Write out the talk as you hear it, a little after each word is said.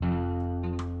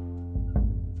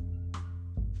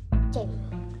Jamie.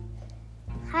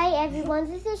 Hi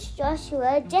everyone, this is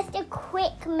Joshua. Just a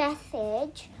quick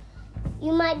message.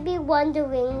 You might be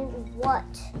wondering what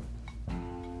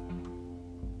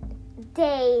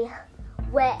day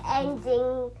we're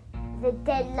ending the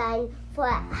deadline for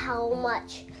how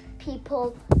much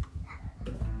people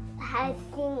have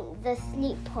seen the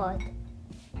Sleep Pod.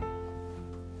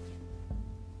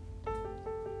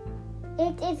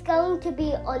 It is going to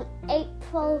be on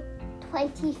April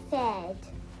 23rd.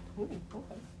 Ooh,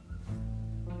 okay.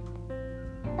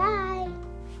 Bye.